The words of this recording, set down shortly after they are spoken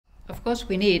Of course,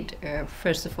 we need,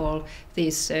 first of all,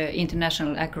 these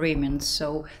international agreements.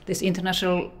 So this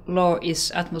international law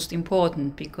is utmost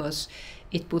important because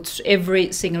it puts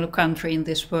every single country in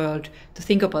this world to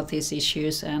think about these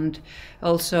issues. And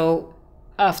also,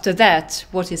 after that,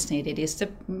 what is needed is the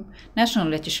national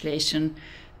legislation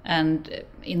and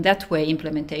in that way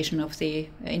implementation of the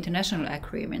international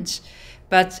agreements.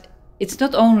 But it's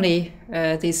not only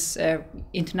these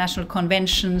international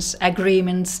conventions,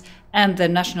 agreements, and the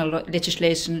national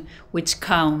legislation which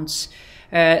counts.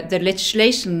 The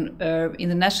legislation in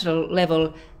the national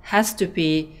level has to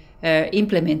be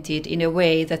implemented in a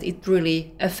way that it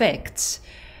really affects.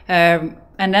 And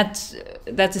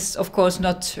that is, of course,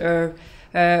 not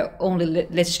only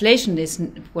legislation is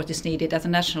what is needed at the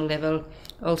national level.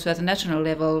 Also at the national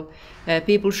level,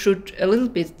 people should a little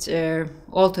bit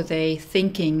alter their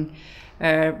thinking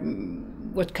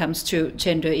what comes to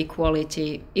gender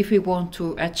equality. If we want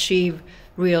to achieve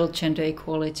real gender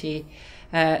equality,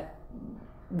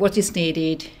 what is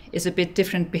needed is a bit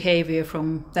different behavior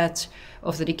from that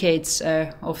of the decades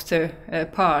of the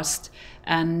past.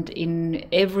 And in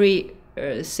every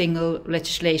single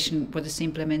legislation what is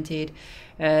implemented,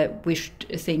 we should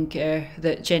think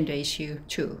the gender issue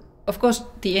too. Of course,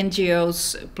 the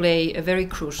NGOs play a very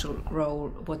crucial role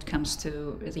when it comes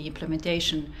to the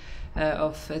implementation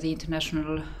of the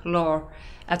international law.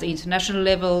 At the international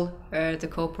level, the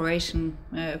cooperation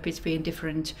between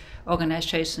different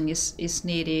organizations is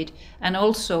needed. And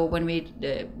also when we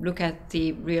look at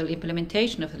the real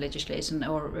implementation of the legislation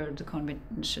or the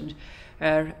convention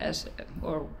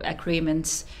or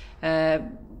agreements,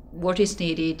 what is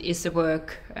needed is the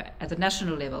work at the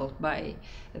national level by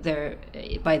the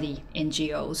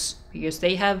NGOs, because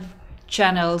they have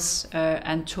channels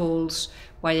and tools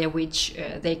via which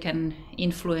they can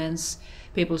influence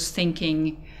people's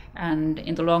thinking, and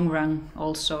in the long run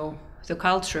also the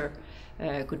culture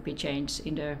could be changed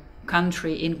in the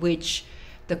country in which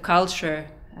the culture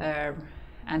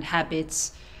and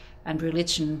habits and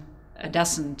religion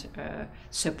doesn't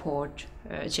support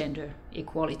gender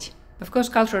equality. Of course,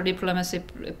 cultural diplomacy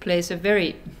plays a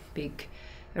very big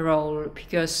role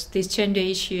because these gender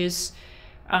issues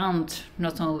aren't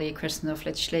not only a question of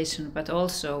legislation but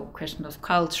also a question of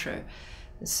culture.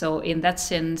 So in that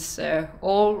sense,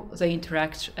 all the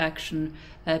interaction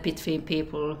between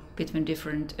people, between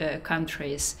different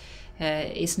countries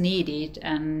is needed,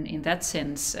 and in that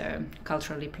sense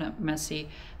cultural diplomacy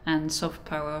and soft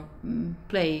power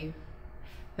play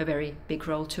a very big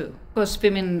role too. Of course,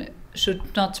 women should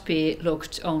not be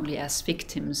looked only as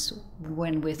victims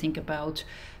when we think about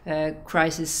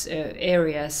crisis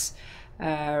areas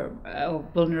or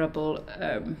vulnerable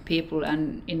people,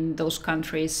 and in those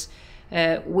countries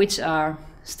which are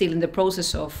still in the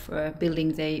process of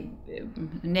building their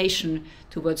nation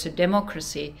towards a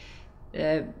democracy,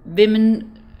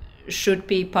 women should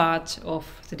be part of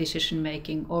the decision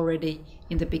making already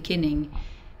in the beginning.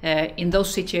 In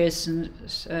those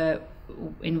situations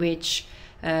in which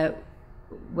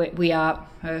we are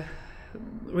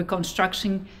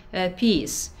reconstructing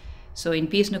peace. So in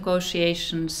peace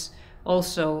negotiations,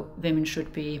 also women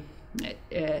should be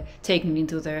taken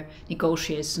into the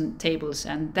negotiation tables,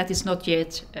 and that is not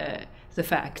yet the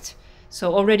fact.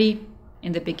 So already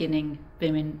in the beginning,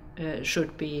 women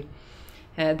should be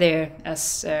there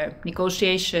as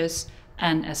negotiators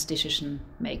and as decision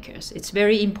makers. It's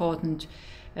very important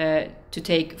to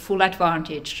take full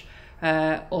advantage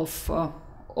of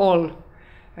all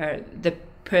the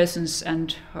persons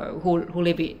and who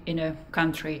live in a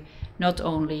country, not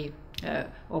only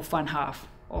of one half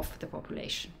of the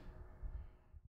population.